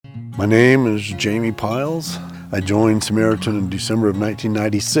My name is Jamie Piles. I joined Samaritan in December of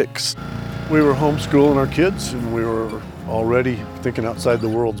 1996. We were homeschooling our kids, and we were already thinking outside the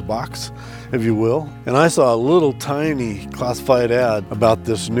world's box, if you will. And I saw a little tiny classified ad about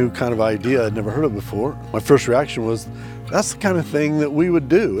this new kind of idea I'd never heard of before. My first reaction was, that's the kind of thing that we would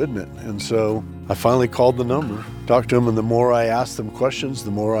do, isn't it? And so I finally called the number, talked to them, and the more I asked them questions,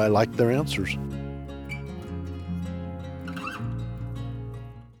 the more I liked their answers.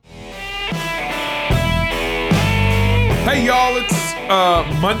 Hey, y'all, it's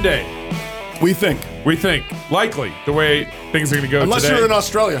Monday. We think. Likely, the way things are going to go Unless today. you're in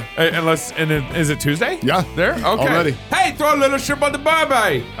Australia. Is it Tuesday? Yeah. There? Okay. Already. Hey, throw a little shrimp on the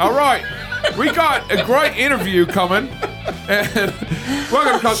barbie. All right. We got a great interview coming. And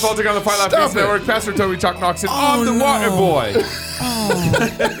welcome to Cross Politics on the Fight Life Peace Network. Pastor Toby Chuck Knoxon. I'm the water boy.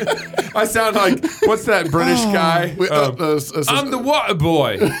 I sound like, what's that British guy? I'm the water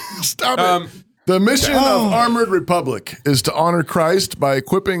boy. Stop it. The mission of Armored Republic is to honor Christ by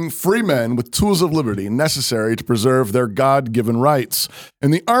equipping free men with tools of liberty necessary to preserve their God-given rights. In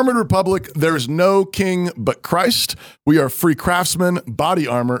the Armored Republic, there is no king but Christ. We are free craftsmen. Body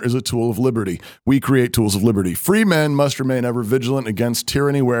armor is a tool of liberty. We create tools of liberty. Free men must remain ever vigilant against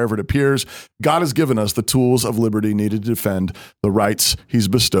tyranny wherever it appears. God has given us the tools of liberty needed to defend the rights he's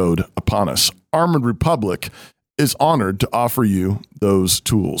bestowed upon us. Armored Republic is honored to offer you those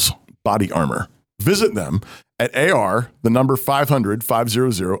tools. Body armor. Visit them at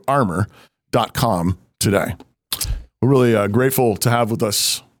 500armor.com today. We're really grateful to have with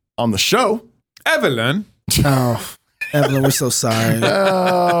us on the show Evelyn. Oh, Evelyn, we're so sorry.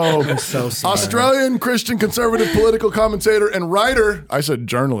 Oh, We're so sorry. Australian Christian conservative political commentator and writer. I said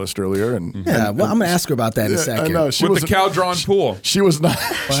journalist earlier. Yeah, well, I'm going to ask her about that in a second. I know. With the Caldron pool. She was not.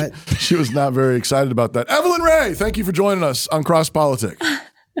 What? She was not very excited about that. Evelyn Ray, thank you for joining us on Cross Politics.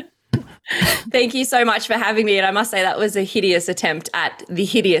 Thank you so much for having me. And I must say that was a hideous attempt at the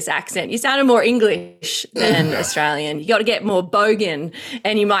hideous accent. You sounded more English than Australian. You got to get more bogan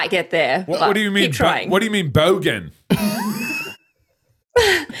and you might get there. What do you mean? Keep trying. What do you mean bogan?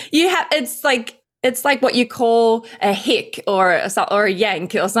 It's like what you call a hick or a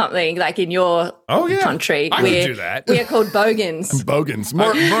yank or something like in your country. I would do that. We are called bogans. Bogans.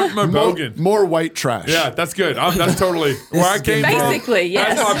 More bogan. More white trash. Yeah, that's good. That's totally where I came from. Basically,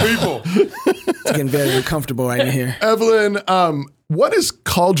 yes. That's my people. It's getting very uncomfortable right in here. Evelyn, what is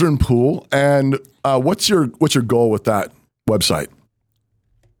Caldron Pool, and what's your goal with that website?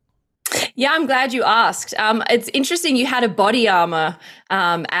 Yeah, I'm glad you asked. It's interesting you had a body armor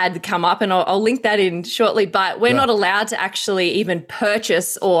ad come up, and I'll link that in shortly, but we're not allowed to actually even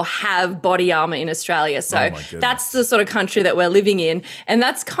purchase or have body armor in Australia. So that's the sort of country that we're living in. And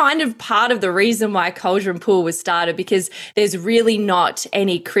that's kind of part of the reason why Caldron Pool was started, because there's really not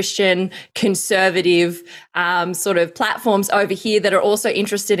any Christian conservative sort of platforms over here that are also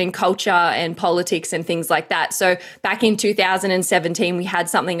interested in culture and politics and things like that. So back in 2017, we had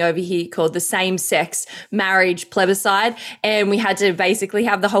something over here called the same-sex marriage plebiscite, and we had to basically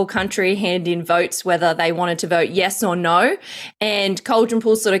have the whole country hand in votes whether they wanted to vote yes or no. And Caldron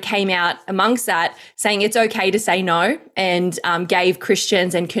Pool sort of came out amongst that saying it's okay to say no, and gave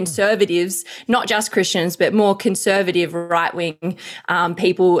Christians and conservatives, not just Christians, but more conservative right-wing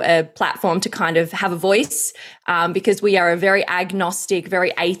people a platform to kind of have a voice, because we are a very agnostic,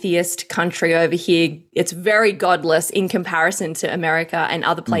 very atheist country over here. It's very godless in comparison to America and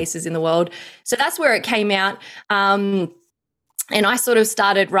other places in the world. So that's where it came out. And I sort of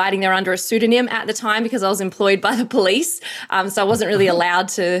started writing there under a pseudonym at the time because I was employed by the police. So I wasn't really allowed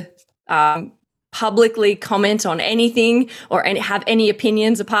to publicly comment on anything or have any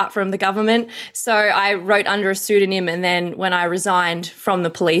opinions apart from the government. So I wrote under a pseudonym, and then when I resigned from the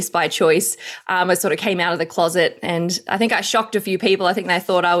police by choice, I sort of came out of the closet, and I think I shocked a few people. I think they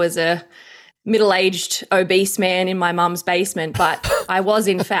thought I was a middle-aged obese man in my mum's basement, but I was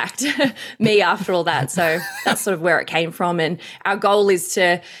in fact me after all that. So that's sort of where it came from. And our goal is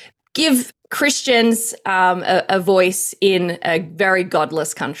to give Christians a voice in a very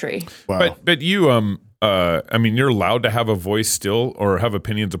godless country. Wow. But you, I mean, you're allowed to have a voice still, or have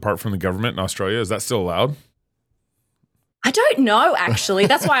opinions apart from the government in Australia. Is that still allowed? I don't know, actually.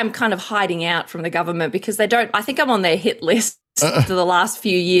 That's why I'm kind of hiding out from the government, because they don't, I think I'm on their hit list. for the last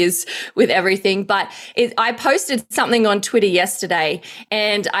few years with everything. But I posted something on Twitter yesterday,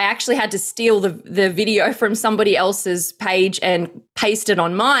 and I actually had to steal the video from somebody else's page and paste it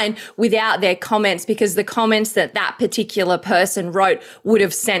on mine without their comments, because the comments that particular person wrote would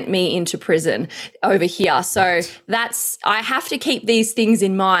have sent me into prison over here. So I have to keep these things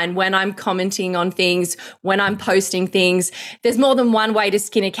in mind when I'm commenting on things, when I'm posting things. There's more than one way to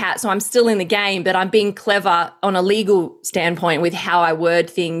skin a cat, so I'm still in the game, but I'm being clever on a legal standpoint with how I word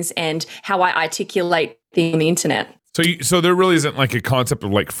things and how I articulate things on the internet. So there really isn't like a concept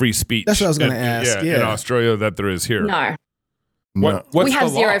of like free speech. That's what I was going to ask. In Australia that there is here. No. What's we have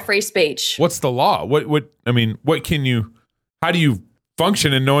the zero law? free what What's the law? How do you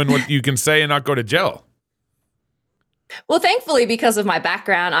function in knowing what you can say and not go to jail? Well, thankfully, because of my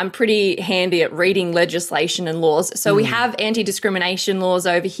background, I'm pretty handy at reading legislation and laws. So we have anti-discrimination laws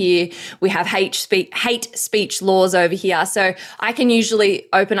over here. We have hate speech laws over here. So I can usually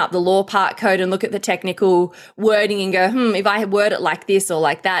open up the law part code and look at the technical wording and go, if I word it like this or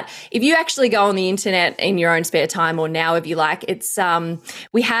like that. If you actually go on the internet in your own spare time, or now if you like, it's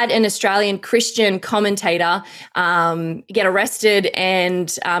we had an Australian Christian commentator get arrested,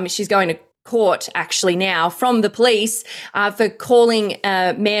 and she's going to court actually now from the police for calling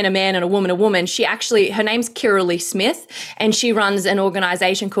a man and a woman. Her name's Kirralie Smith, and she runs an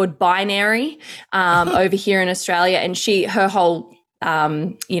organization called Binary over here in Australia, and her whole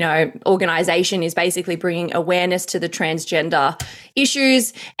organization is basically bringing awareness to the transgender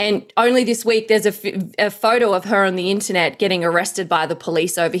issues. And only this week there's a photo of her on the internet getting arrested by the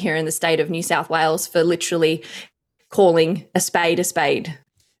police over here in the state of New South Wales for literally calling a spade a spade.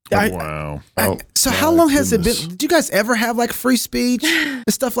 Wow. So how long has it been? Did you guys ever have like free speech and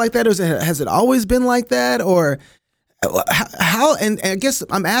stuff like that? Or has it always been like that? Or how? And I guess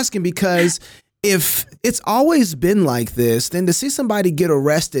I'm asking because if it's always been like this, then to see somebody get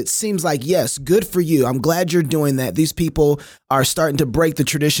arrested seems like, yes, good for you. I'm glad you're doing that. These people are starting to break the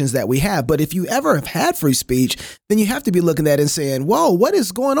traditions that we have. But if you ever have had free speech, then you have to be looking at it and saying, whoa, what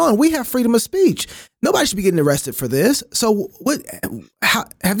is going on? We have freedom of speech. Nobody should be getting arrested for this. So how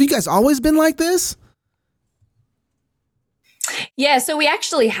have you guys always been like this? Yeah, so we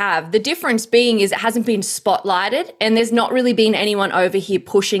actually have. The difference being is it hasn't been spotlighted, and there's not really been anyone over here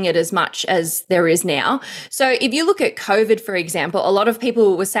pushing it as much as there is now. So if you look at COVID, for example, a lot of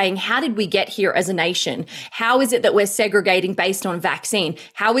people were saying, how did we get here as a nation? How is it that we're segregating based on vaccine?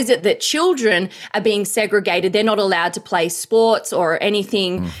 How is it that children are being segregated? They're not allowed to play sports or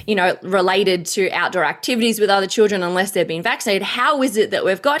anything, related to outdoor activities with other children unless they've been vaccinated. How is it that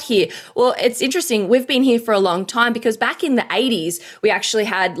we've got here? Well, it's interesting. We've been here for a long time, because back in the 80s, we actually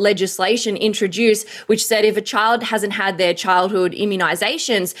had legislation introduced which said if a child hasn't had their childhood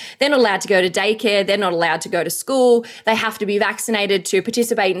immunizations, they're not allowed to go to daycare, they're not allowed to go to school, they have to be vaccinated to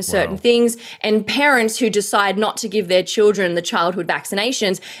participate in certain things. And parents who decide not to give their children the childhood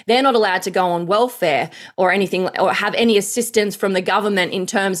vaccinations, they're not allowed to go on welfare or anything, or have any assistance from the government in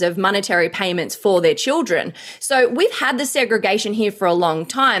terms of monetary payments for their children. So we've had the segregation here for a long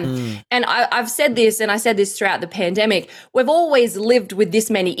time. And I've said this, and I said this throughout the pandemic, we've always lived with this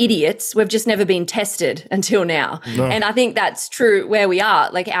many idiots. We've just never been tested until now. No. And I think that's true where we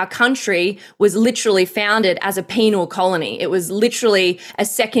are. Like, our country was literally founded as a penal colony. It was literally a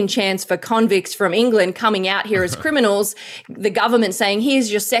second chance for convicts from England coming out here as criminals. The government saying,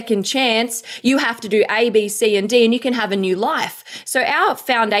 here's your second chance. You have to do A, B, C, and D, and you can have a new life. So our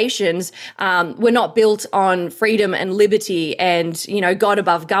foundations were not built on freedom and liberty and, God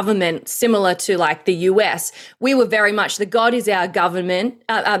above government, similar to like the US. We were very much the God is our government,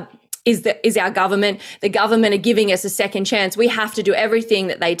 is our government. The government are giving us a second chance. We have to do everything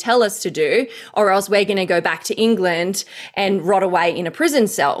that they tell us to do, or else we're going to go back to England and rot away in a prison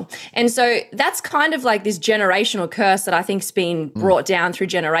cell. And so that's kind of like this generational curse that I think's been brought down through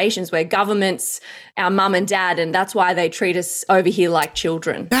generations, where government's our mum and dad, and that's why they treat us over here like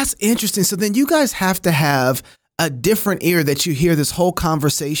children. That's interesting. So then you guys have to have a different ear that you hear this whole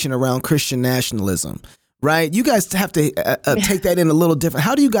conversation around Christian nationalism. Right? You guys have to take that in a little different.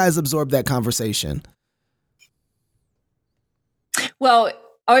 How do you guys absorb that conversation? Well,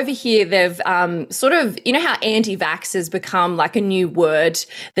 over here, they've sort of, how anti-vaxxers become like a new word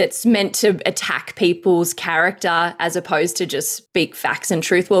that's meant to attack people's character as opposed to just speak facts and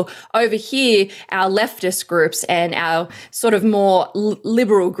truth. Well, over here, our leftist groups and our sort of more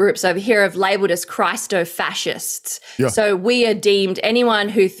liberal groups over here have labeled us Christo-fascists. Yeah. So we are deemed, anyone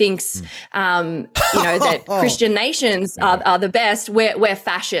who thinks, that Christian nations are the best, we're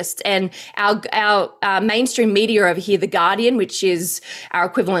fascists. And our mainstream media over here, The Guardian, which is our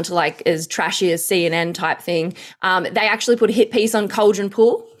equivalent to like as trashy as CNN type thing. They actually put a hit piece on Caldron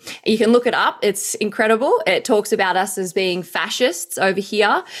Pool. You can look it up. It's incredible. It talks about us as being fascists over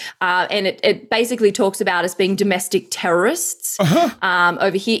here. And it basically talks about us being domestic terrorists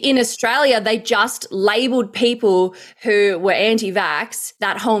over here. In Australia, they just labeled people who were anti-vax,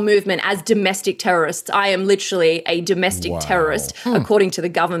 that whole movement, as domestic terrorists. I am literally a domestic terrorist, according to the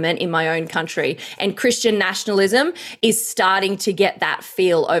government in my own country. And Christian nationalism is starting to get that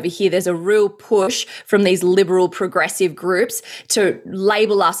feel over here. There's a real push from these liberal progressive groups to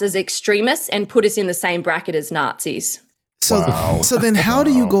label us as extremists and put us in the same bracket as Nazis. So then how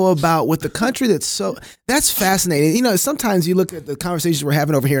do you go about with the country that's fascinating. You know, sometimes you look at the conversations we're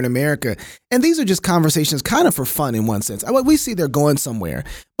having over here in America, and these are just conversations kind of for fun in one sense. We see they're going somewhere,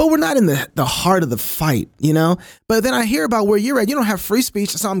 but we're not in the heart of the fight, you know? But then I hear about where you're at. You don't have free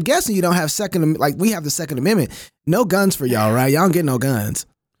speech, so I'm guessing you don't have we have the Second Amendment. No guns for y'all, right? Y'all don't get no guns.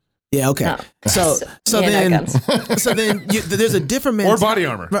 Yeah. Okay. No. So then there's a different or body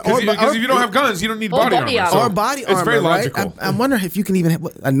armor. Because if you don't have guns, you don't need body armor. Or body armor. It's very logical. Right? I'm wondering if you can even have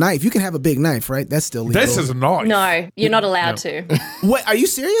a knife. You can have a big knife, right? That's still legal. This is a knife. No, you're not allowed to. Wait, are you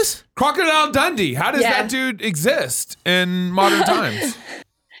serious? Crocodile Dundee. How does that dude exist in modern times?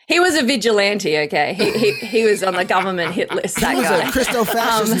 He was a vigilante, okay? He was on the government hit list, that guy. He was a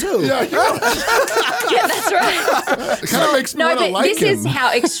Christo-fascist, too. Yeah, that's right. It kind of makes me want to like him. This is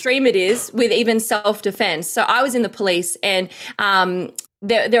how extreme it is with even self-defense. So I was in the police, and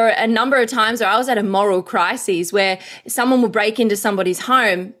there are a number of times where I was at a moral crisis where someone will break into somebody's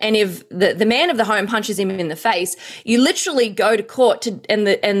home, and if the man of the home punches him in the face, you literally go to court and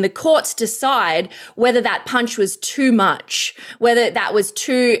the courts decide whether that punch was too much, whether that was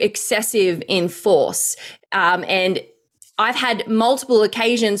too excessive in force. And I've had multiple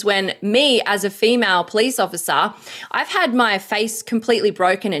occasions when me, as a female police officer, I've had my face completely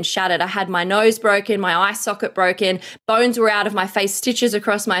broken and shattered. I had my nose broken, my eye socket broken, bones were out of my face, stitches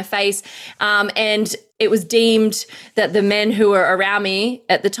across my face, and it was deemed that the men who were around me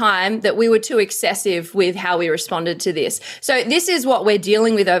at the time, that we were too excessive with how we responded to this. So this is what we're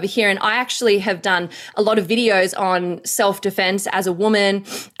dealing with over here. And I actually have done a lot of videos on self-defense as a woman,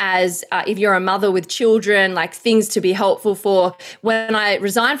 as if you're a mother with children, like things to be helpful for. When I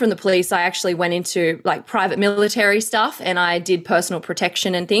resigned from the police, I actually went into like private military stuff, and I did personal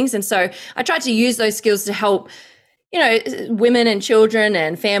protection and things. And so I tried to use those skills to help, you know, women and children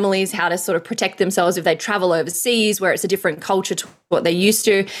and families, how to sort of protect themselves if they travel overseas where it's a different culture to what they're used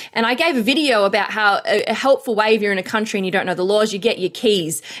to. And I gave a video about how a helpful way if you're in a country and you don't know the laws, you get your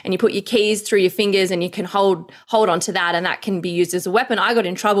keys and you put your keys through your fingers and you can hold onto that, and that can be used as a weapon. I got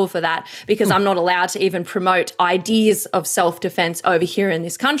in trouble for that because I'm not allowed to even promote ideas of self-defense over here in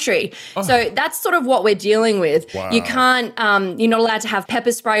this country. So that's sort of what we're dealing with. Wow. You can't, you're not allowed to have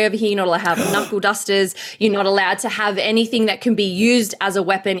pepper spray over here. You're not allowed to have knuckle dusters. You're not allowed to have anything that can be used as a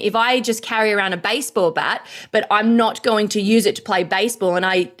weapon. If I just carry around a baseball bat, but I'm not going to use it to play baseball and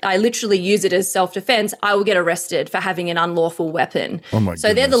I literally use it as self-defense, I will get arrested for having an unlawful weapon. Oh my so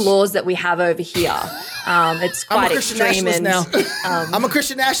goodness. they're the laws that we have over here. It's quite extreme. I'm a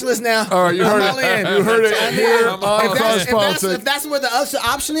Christian nationalist now. All right, you heard it. You heard it here on Cross Politics. If that's where the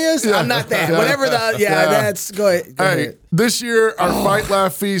option is, I'm not that. Whatever that's go ahead. Hey, this year our Fight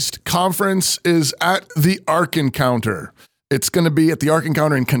Laugh Feast conference is at the Ark Encounter. It's going to be at the Ark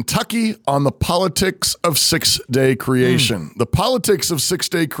Encounter in Kentucky on the politics of six-day creation. The politics of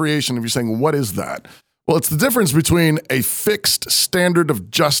six-day creation, if you're saying, what is that? Well, it's the difference between a fixed standard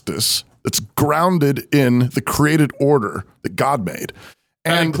of justice that's grounded in the created order that God made.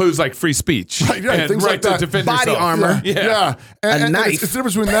 And that includes like free speech, right, and things like that. To defend body yourself. armor, yeah. And a knife. It's the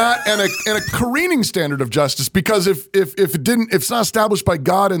difference between that and a careening standard of justice. Because if it's not established by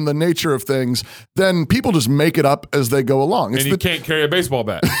God in the nature of things, then people just make it up as they go along. And you can't carry a baseball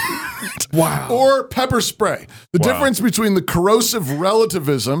bat. Wow. Or pepper spray. The difference between the corrosive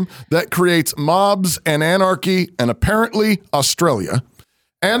relativism that creates mobs and anarchy, and apparently Australia,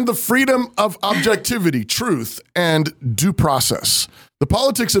 and the freedom of objectivity, truth, and due process. The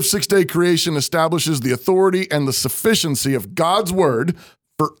politics of six-day creation establishes the authority and the sufficiency of God's word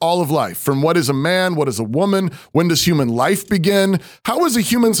for all of life. From what is a man, what is a woman, when does human life begin, how is a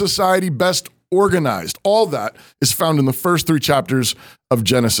human society best organized? All that is found in the first 3 chapters of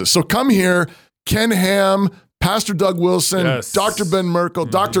Genesis. So come here, Ken Ham, Pastor Doug Wilson, yes. Dr. Ben Merkel,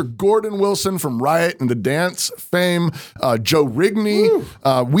 Dr. Gordon Wilson from Riot and the Dance fame, Joe Rigney.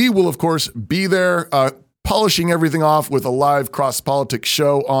 We will, of course, be there polishing everything off with a live Cross Politics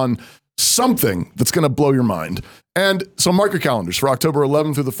show on something that's going to blow your mind. And so mark your calendars for October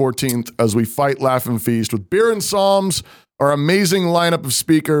 11th through the 14th as we fight, laugh, and feast with beer and psalms, our amazing lineup of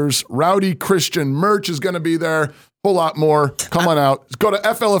speakers. Rowdy Christian merch is going to be there. Whole lot more. Come on out. Go to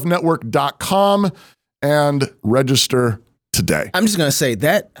flfnetwork.com and register today. I'm just going to say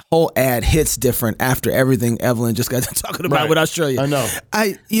that whole ad hits different after everything Evelyn just got talking about with Australia. I know.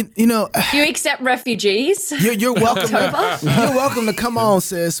 You accept refugees? You're welcome. You're welcome to come on,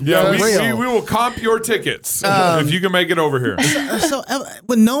 sis. Yeah, we will comp your tickets if you can make it over here. So,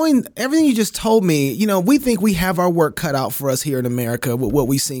 but knowing everything you just told me, we think we have our work cut out for us here in America with what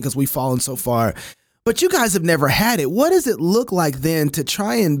we've seen because we've fallen so far. But you guys have never had it. What does it look like then to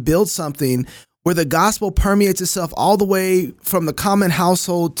try and build something where the gospel permeates itself all the way from the common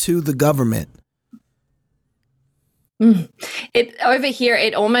household to the government? Over here,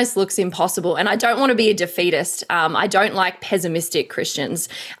 it almost looks impossible. And I don't want to be a defeatist. I don't like pessimistic Christians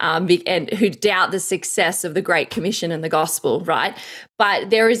and who doubt the success of the Great Commission and the gospel, right? But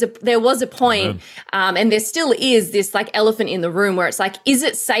there was a point, and there still is this like elephant in the room where it's like, is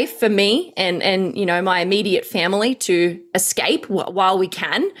it safe for me and my immediate family to escape while we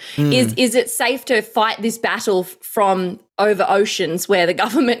can? Is it safe to fight this battle from over oceans where the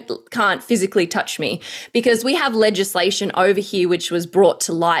government can't physically touch me? Because we have legislation over here which was brought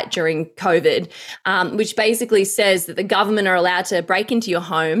to light during COVID, which basically says that the government are allowed to break into your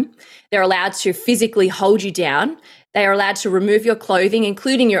home. They're allowed to physically hold you down. They are allowed to remove your clothing,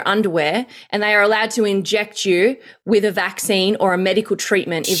 including your underwear, and they are allowed to inject you with a vaccine or a medical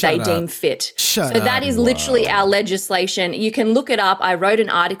treatment if they deem fit. So that is literally our legislation. You can look it up. I wrote an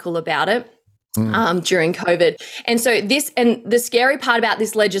article about it. During COVID. And so the scary part about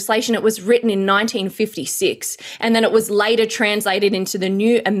this legislation, it was written in 1956, and then it was later translated into the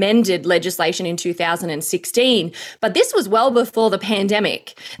new amended legislation in 2016. But this was well before the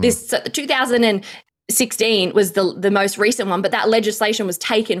pandemic. This 2016 was the most recent one, but that legislation was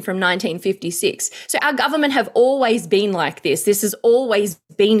taken from 1956. So our government have always been like this. This has always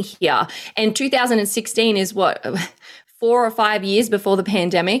been here. And 2016 is what 4 or 5 years before the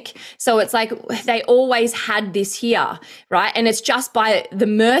pandemic. So it's like they always had this here, right? And it's just by the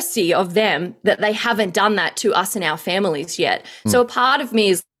mercy of them that they haven't done that to us and our families yet. So a part of me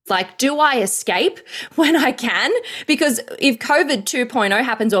is like, do I escape when I can? Because if COVID 2.0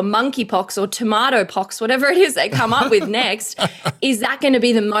 happens, or monkeypox or tomato pox, whatever it is they come up with next, is that going to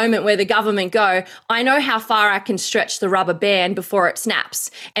be the moment where the government go, I know how far I can stretch the rubber band before it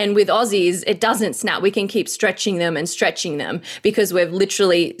snaps. And with Aussies, it doesn't snap. We can keep stretching them because we've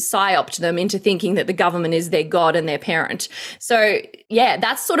literally psyoped them into thinking that the government is their God and their parent. So yeah,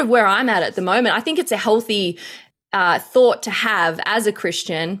 that's sort of where I'm at the moment. I think it's a healthy thought to have as a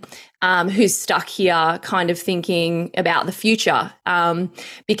Christian who's stuck here kind of thinking about the future.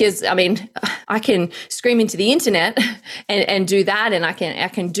 Because, I mean, I can scream into the internet and do that, and I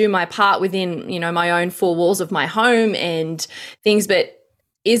can do my part within, my own four walls of my home and things, but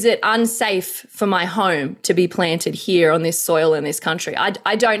is it unsafe for my home to be planted here on this soil in this country?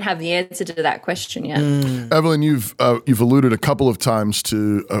 I don't have the answer to that question yet. Evelyn, you've alluded a couple of times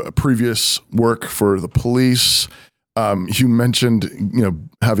to a previous work for the police. You mentioned,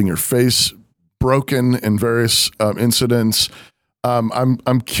 having your face broken in various incidents.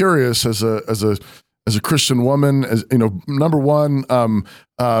 I'm curious as a Christian woman, number one,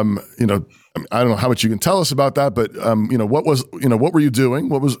 I don't know how much you can tell us about that, but what were you doing?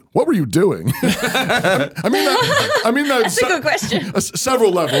 What were you doing? I mean that's a good question.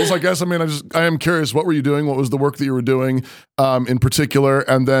 Several levels, I guess. I am curious. What were you doing? What was the work that you were doing in particular?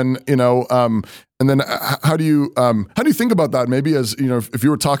 And then how do you think about that? Maybe as if you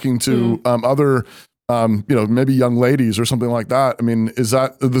were talking to other. Maybe young ladies or something like that. Is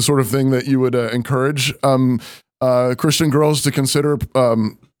that the sort of thing that you would encourage Christian girls to consider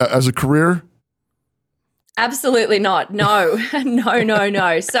as a career? Absolutely not. No.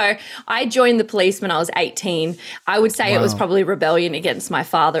 So I joined the police when I was 18. I would say it was probably rebellion against my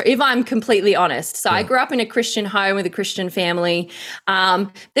father, if I'm completely honest. So I grew up in a Christian home with a Christian family. They're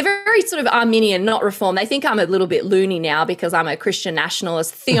very sort of Arminian, not Reformed. They think I'm a little bit loony now because I'm a Christian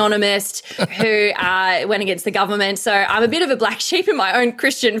nationalist, theonomist who went against the government. So I'm a bit of a black sheep in my own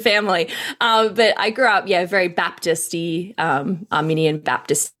Christian family. But I grew up, very Baptist-y, Arminian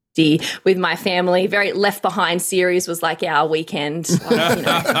Baptist with my family. Very Left Behind series was like our weekend.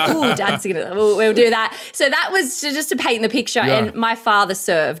 Dad's gonna, we'll do that. So that was just to paint the picture. Yeah. And my father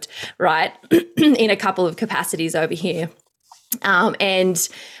served, right, in a couple of capacities over here. And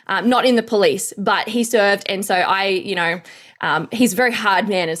not in the police, but he served. And so he's a very hard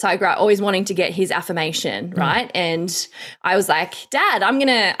man. And so I grew up always wanting to get his affirmation, right? And I was like, Dad, I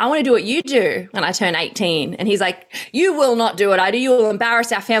want to do what you do when I turn 18. And he's like, you will not do what I do. You will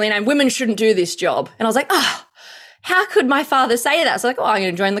embarrass our family name. Women shouldn't do this job. And I was like, how could my father say that? So like, I'm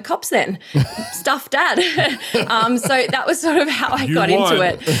going to join the cops then. Stuff dad. So that was sort of how I got into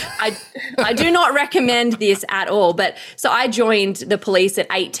it. I do not recommend this at all. But so I joined the police at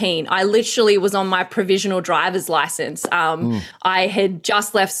 18. I literally was on my provisional driver's license. I had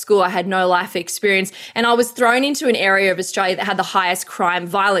just left school. I had no life experience. And I was thrown into an area of Australia that had the highest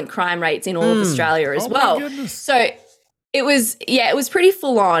violent crime rates in all of Australia as well. So it was pretty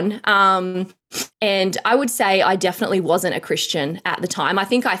full on. And I would say I definitely wasn't a Christian at the time. I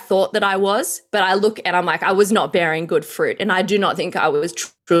think I thought that I was, but I look and I'm like, I was not bearing good fruit. And I do not think I was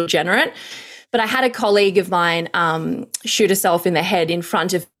truly regenerate. But I had a colleague of mine shoot herself in the head in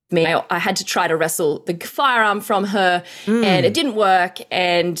front of me. I had to try to wrestle the firearm from her and it didn't work.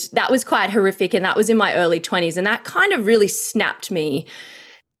 And that was quite horrific. And that was in my early 20s. And that kind of really snapped me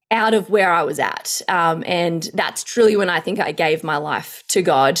out of where I was at. And that's truly when I think I gave my life to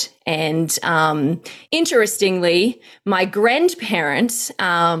God. And interestingly, my grandparents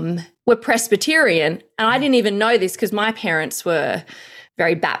were Presbyterian. And I didn't even know this because my parents were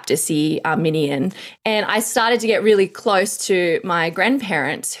very Baptist-y, Arminian. And I started to get really close to my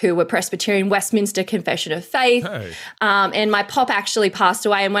grandparents who were Presbyterian, Westminster Confession of Faith. Hey. And my pop actually passed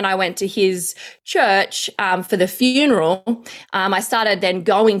away. And when I went to his church for the funeral, I started then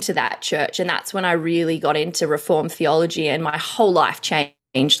going to that church. And that's when I really got into Reformed theology and my whole life changed.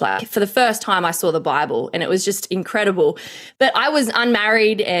 Like for the first time I saw the Bible and it was just incredible. But I was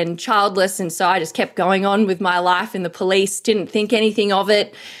unmarried and childless, and so I just kept going on with my life in the police, didn't think anything of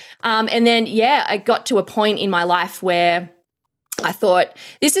it. And then, I got to a point in my life where I thought,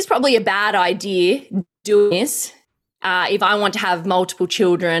 this is probably a bad idea doing this. If I want to have multiple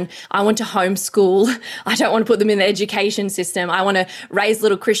children, I want to homeschool. I don't want to put them in the education system. I want to raise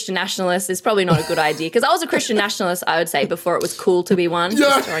little Christian nationalists. It's probably not a good idea because I was a Christian nationalist, I would say, before it was cool to be one.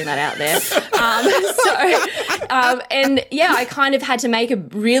 Just throwing that out there. I kind of had to make a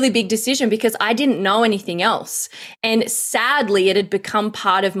really big decision because I didn't know anything else. And sadly, it had become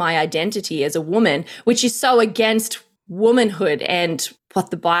part of my identity as a woman, which is so against womanhood and what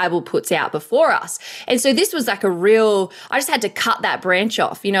the Bible puts out before us. And so this was like I just had to cut that branch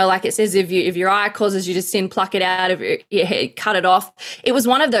off. Like it says, if your eye causes you to sin, pluck it out of your head, cut it off. It was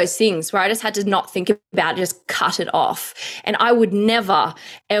one of those things where I just had to not think about it, just cut it off. And I would never,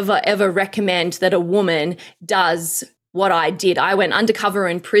 ever, ever recommend that a woman does what I did. I went undercover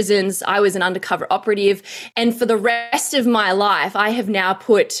in prisons. I was an undercover operative. And for the rest of my life, I have now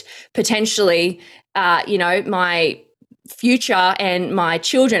put potentially, my future and my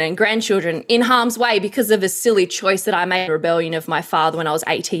children and grandchildren in harm's way because of a silly choice that I made in rebellion of my father when I was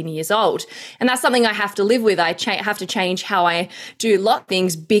 18 years old. And that's something I have to live with. I have to change how I do a lot of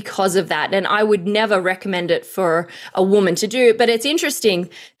things because of that. And I would never recommend it for a woman to do. But it's interesting.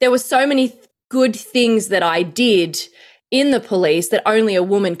 There were so many good things that I did in the police that only a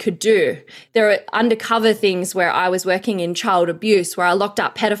woman could do. There are undercover things where I was working in child abuse, where I locked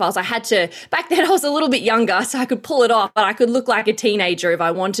up pedophiles. Back then I was a little bit younger, so I could pull it off, but I could look like a teenager if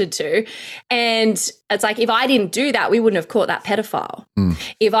I wanted to. And it's like, if I didn't do that, we wouldn't have caught that pedophile.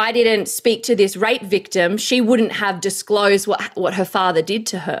 If I didn't speak to this rape victim, she wouldn't have disclosed what her father did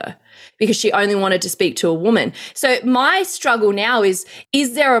to her, because she only wanted to speak to a woman. So my struggle now is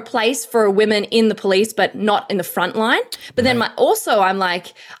there a place for women in the police but not in the front line? But then I'm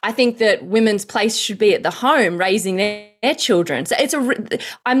like, I think that women's place should be at the home raising their children. So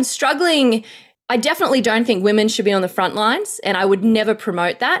I'm struggling. I definitely don't think women should be on the front lines, and I would never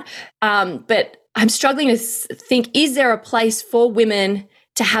promote that. But I'm struggling to think, is there a place for women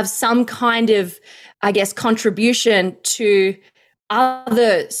to have some kind of, I guess, contribution to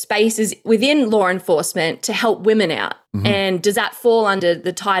other spaces within law enforcement to help women out? Mm-hmm. And does that fall under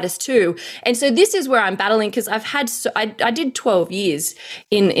the Titus 2? And so this is where I'm battling, because I did 12 years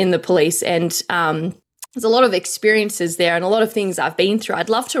in the police, and there's a lot of experiences there and a lot of things I've been through. I'd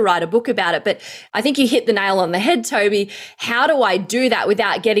love to write a book about it, but I think you hit the nail on the head, Toby. How do I do that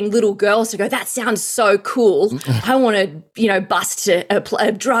without getting little girls to go, that sounds so cool. I want to, bust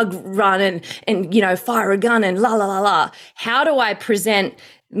a drug run and fire a gun and la, la, la, la. How do I present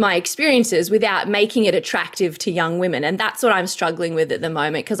my experiences without making it attractive to young women? And that's what I'm struggling with at the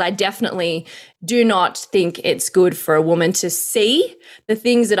moment, because I definitely do not think it's good for a woman to see the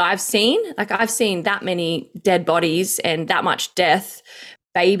things that I've seen. Like, I've seen that many dead bodies and that much death,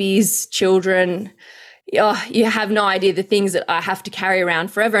 babies, children. Oh, you have no idea the things that I have to carry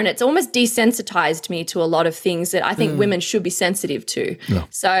around forever. And it's almost desensitized me to a lot of things that I think women should be sensitive to. Yeah.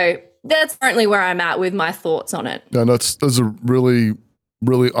 So that's currently where I'm at with my thoughts on it. Yeah, those are really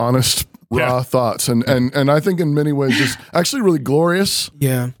honest, raw thoughts. And I think in many ways just actually really glorious.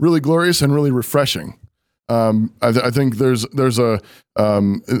 Yeah. Really glorious and really refreshing. I think there's a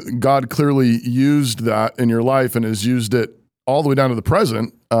God clearly used that in your life and has used it all the way down to the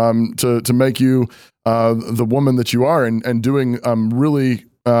present to make you the woman that you are and doing really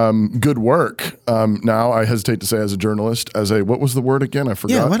good work. Now I hesitate to say as a journalist, what was the word again? I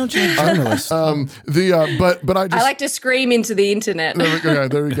forgot. Yeah, why don't you have journalists? But I just I like to scream into the internet.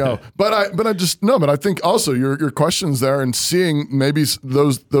 there we go. But I think also your questions there and seeing maybe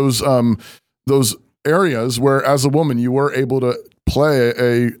those areas where as a woman you were able to play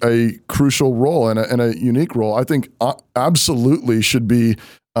a crucial role and a unique role, I think absolutely should be,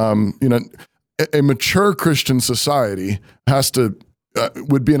 a mature Christian society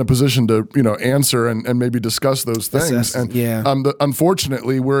would be in a position to, answer and maybe discuss those things.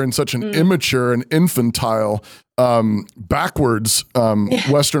 Unfortunately, we're in such an immature and infantile, backwards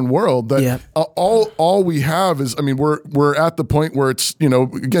Western world that all we have is, we're at the point where it's,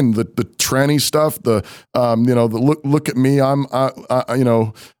 again, the tranny stuff, the look at me, I'm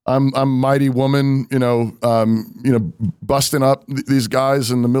mighty woman, busting up these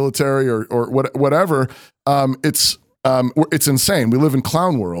guys in the military or whatever. It's insane. We live in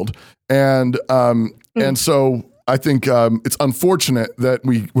clown world, and so I think it's unfortunate that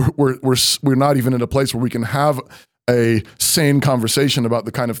we're not even in a place where we can have a sane conversation about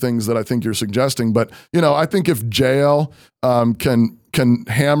the kind of things that I think you're suggesting. But I think if JL can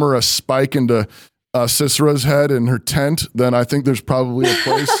hammer a spike into Sisera's head in her tent, then I think there's probably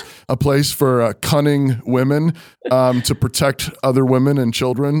a place for cunning women to protect other women and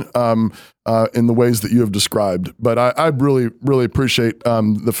children in the ways that you have described. But I really, really appreciate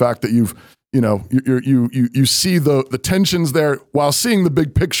the fact that you see the tensions there while seeing the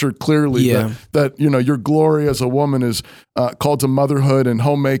big picture clearly. That your glory as a woman is called to motherhood and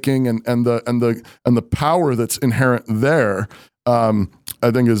homemaking and the power that's inherent there. I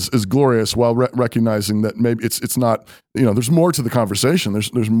think is glorious, while recognizing that maybe it's not, there's more to the conversation.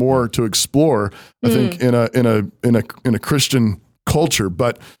 There's more to explore. I think in a Christian culture,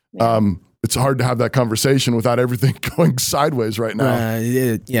 but it's hard to have that conversation without everything going sideways right now.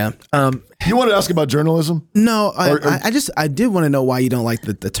 You want to ask about journalism? No, I did want to know why you don't like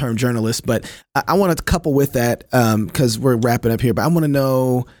the term journalist, but I want to couple with that because we're wrapping up here. But I want to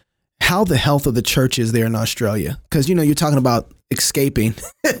know how the health of the church is there in Australia, because you're talking about escaping,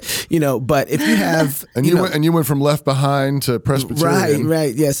 but if you have you went from Left Behind to Presbyterian,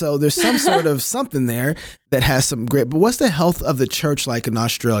 right, yeah. So there's some sort of something there that has some grit. But what's the health of the church like in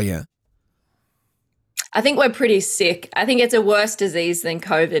Australia? I think we're pretty sick. I think it's a worse disease than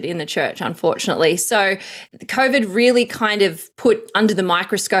COVID in the church, unfortunately. So COVID really kind of put under the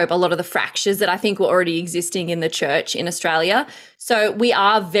microscope a lot of the fractures that I think were already existing in the church in Australia. So we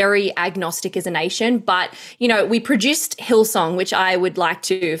are very agnostic as a nation, but, we produced Hillsong, which I would like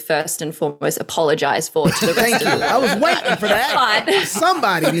to first and foremost apologize for to the rest Thank you. I was waiting for that. But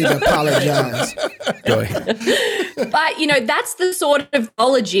somebody need to apologize. Go ahead. But, that's the sort of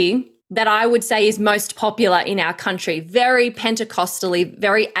theology that I would say is most popular in our country. Very Pentecostally,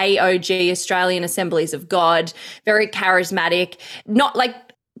 very AOG, Australian Assemblies of God, very charismatic. Not like,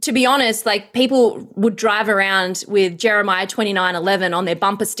 to be honest, like people would drive around with Jeremiah 29:11 on their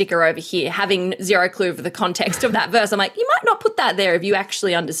bumper sticker over here, having zero clue of the context of that verse. I'm like, you might not put that there if you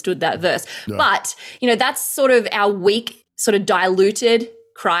actually understood that verse. Yeah. But, that's sort of our weak, sort of diluted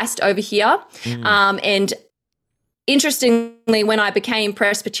Christ over here. And interestingly, when I became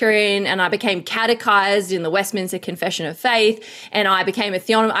Presbyterian and I became catechized in the Westminster Confession of Faith and I became a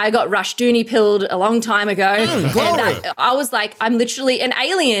theonomist, I got Rushdoony-pilled a long time ago. And I was like, I'm literally an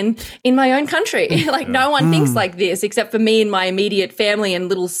alien in my own country. Like no one thinks like this except for me and my immediate family and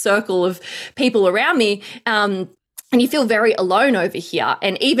little circle of people around me. And you feel very alone over here.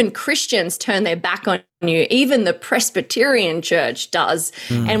 And even Christians turn their back on you. Even the Presbyterian Church does.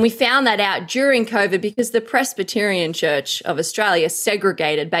 And we found that out during COVID because the Presbyterian Church of Australia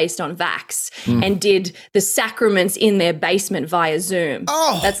segregated based on vax and did the sacraments in their basement via Zoom.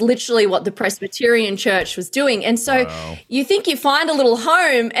 That's literally what the Presbyterian Church was doing. And so you think you find a little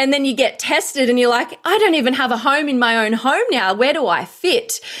home and then you get tested and you're like, I don't even have a home in my own home now. Where do I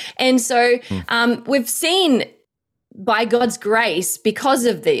fit? And so we've seen, by God's grace, because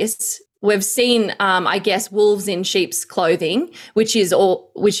of this, we've seen, I guess, wolves in sheep's clothing, which is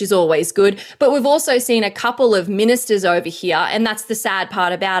always good. But we've also seen a couple of ministers over here, and that's the sad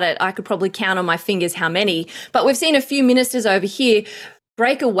part about it. I could probably count on my fingers how many. But we've seen a few ministers over here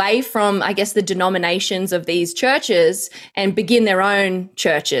break away from, I guess, the denominations of these churches and begin their own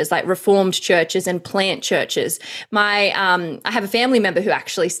churches, like Reformed churches, and plant churches. I have a family member who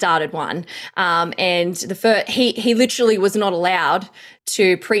actually started one, and he literally was not allowed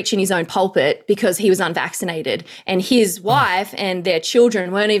to preach in his own pulpit because he was unvaccinated, and his wife and their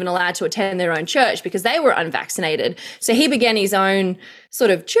children weren't even allowed to attend their own church because they were unvaccinated. So he began his own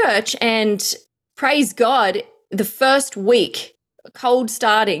sort of church, and praise God, the first week, cold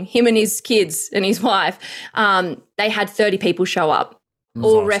starting, him and his kids and his wife, they had 30 people show up.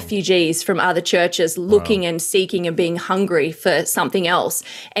 All awesome. Refugees from other churches looking and seeking and being hungry for something else.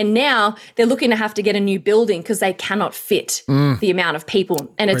 And now they're looking to have to get a new building because they cannot fit the amount of people.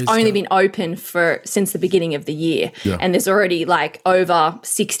 And it's only been open since the beginning of the year. Yeah. And there's already like over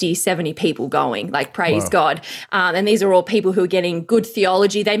 60, 70 people going, like praise God. And these are all people who are getting good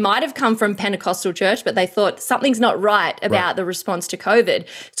theology. They might have come from Pentecostal church, but they thought something's not right about the response to COVID.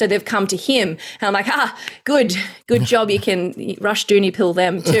 So they've come to him. And I'm like, good job. You can rush Dooney pill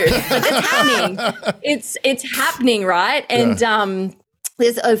them too. But it's happening. It's happening, right? And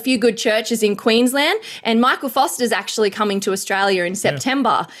there's a few good churches in Queensland, and Michael Foster's actually coming to Australia in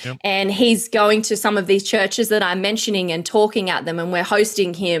September, and he's going to some of these churches that I'm mentioning and talking at them, and we're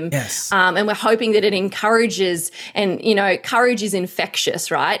hosting him. Yes. And we're hoping that it encourages, and courage is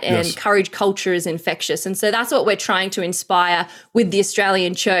infectious, right? And courage culture is infectious. And so that's what we're trying to inspire with the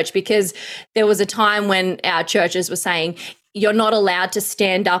Australian church, because there was a time when our churches were saying, you're not allowed to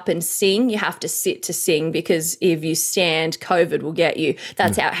stand up and sing. You have to sit to sing, because if you stand, COVID will get you.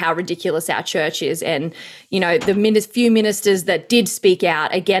 That's how ridiculous our church is. And, the few ministers that did speak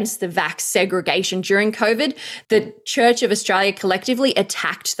out against the vax segregation during COVID, the Church of Australia collectively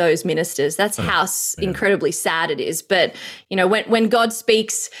attacked those ministers. That's how incredibly sad it is. But, when God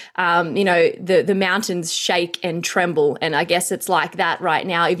speaks, the mountains shake and tremble. And I guess it's like that right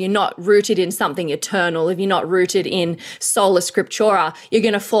now. If you're not rooted in something eternal, if you're not rooted in sola scriptura, you're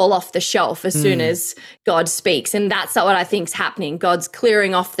going to fall off the shelf as soon as God speaks. And that's what I think is happening. God's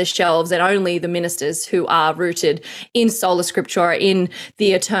clearing off the shelves, and only the ministers who are rooted in sola scriptura, in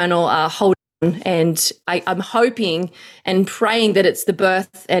the eternal, hold on. And I'm hoping and praying that it's the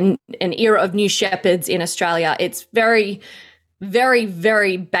birth and an era of new shepherds in Australia. It's very, very,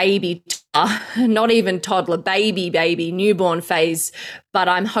 very baby, not even toddler, baby, newborn phase. But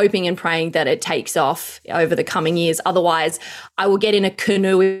I'm hoping and praying that it takes off over the coming years. Otherwise, I will get in a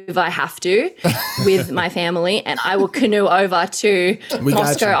canoe if I have to with my family, and I will canoe over to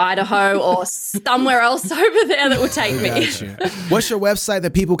Moscow, Idaho, or somewhere else over there that will take me. What's your website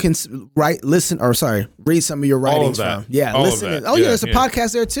that people can read some of your writings from? Yeah, listen. There's a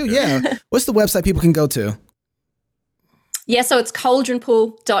podcast there too. Yeah. What's the website people can go to? Yeah, so it's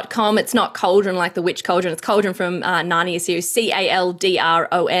cauldronpool.com. It's not Cauldron like the witch Cauldron. It's Cauldron from Narnia series,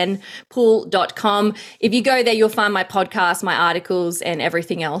 Caldron, pool.com. If you go there, you'll find my podcast, my articles, and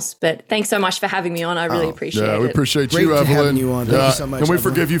everything else. But thanks so much for having me on. I really appreciate it. Yeah, we appreciate you, Evelyn. Having you on. Thank you so much. And we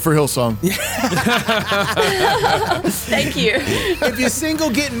forgive you for Hillsong. Thank you. If you're single,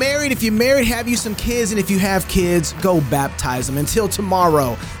 get married. If you're married, have you some kids. And if you have kids, go baptize them. Until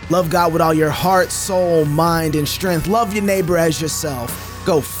tomorrow, love God with all your heart, soul, mind, and strength. Love your neighbor as yourself.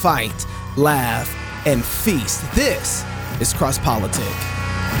 Go fight, laugh, and feast. This is Cross Politic.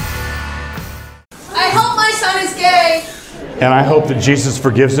 I hope my son is gay. And I hope that Jesus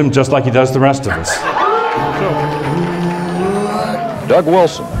forgives him just like he does the rest of us. Doug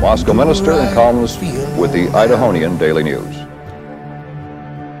Wilson, Moscow minister and columnist with the Idahonian Daily News.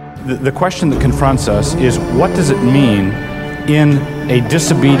 The question that confronts us is, what does it mean in a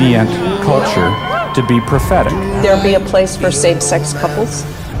disobedient culture to be prophetic? There be a place for same-sex couples?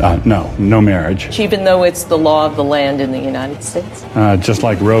 No marriage. Even though it's the law of the land in the United States? Just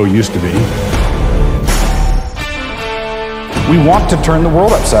like Roe used to be. We want to turn the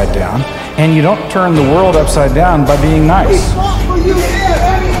world upside down, and you don't turn the world upside down by being nice.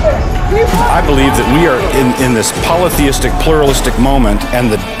 I believe that we are in this polytheistic, pluralistic moment, and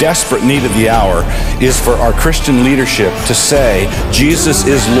the desperate need of the hour is for our Christian leadership to say, Jesus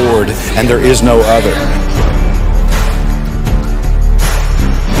is Lord and there is no other.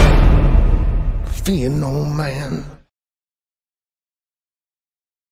 Fear no man.